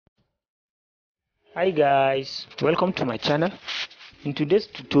Hi guys, welcome to my channel. In today's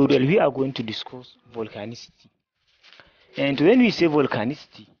tutorial we are going to discuss volcanicity. And when we say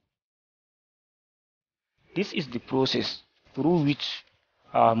volcanicity, this is the process through which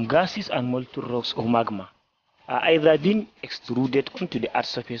gases and molten rocks or magma are either being extruded onto the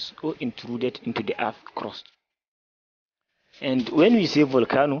earth's surface or intruded into the earth's crust. And when we say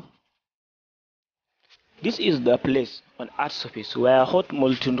volcano, this is the place on earth's surface where hot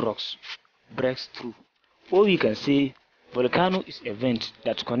molten rocks breaks through. Or we can say volcano is a vent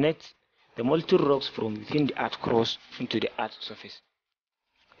that connects the molten rocks from within the earth crust into the earth's surface.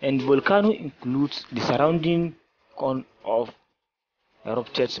 And volcano includes the surrounding cone of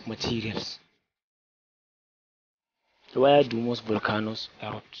erupted materials. Where do most volcanoes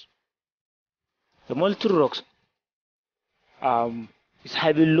erupt? The molten rocks is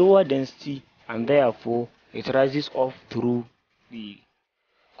having lower density and therefore it rises off through the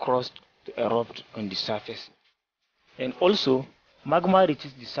crust to erupt on the surface. And also, magma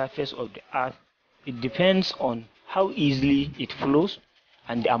reaches the surface of the earth. It depends on how easily it flows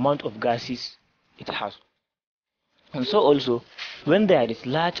and the amount of gases it has. And so also, when there is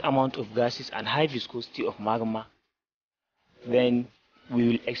large amount of gases and high viscosity of magma, then we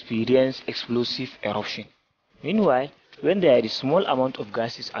will experience explosive eruption. Meanwhile, when there is small amount of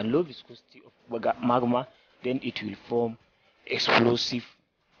gases and low viscosity of magma, then it will form explosive,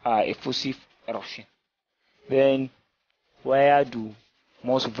 effusive eruption. Then, where do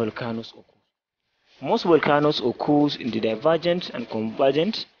most volcanoes occur? Most volcanoes occur in the divergent and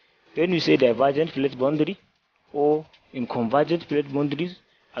convergent. When we say divergent plate boundary, or in convergent plate boundaries,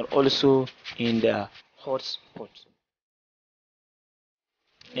 and also in the hot spots.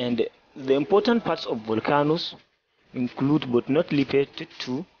 And the important parts of volcanoes include, but not limited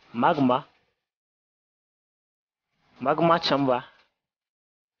to, magma chamber,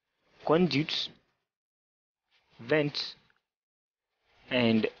 conduits, vents,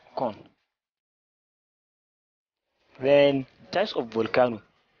 and cone. Then types of volcano.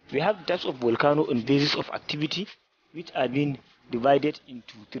 We have types of volcano on basis of activity, which are being divided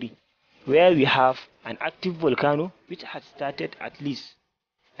into three. Where we have an active volcano which has started at least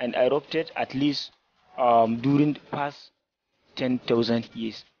and erupted at least during the past 10,000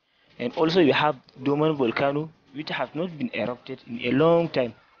 years. And also we have dormant volcano which have not been erupted in a long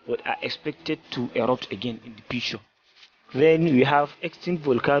time but are expected to erupt again in the future. Then we have extinct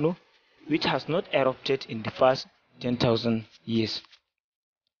volcano which has not erupted in the past 10,000 years.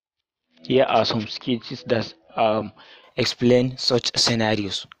 Here are some sketches that explain such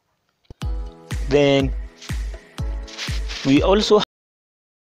scenarios. Then we also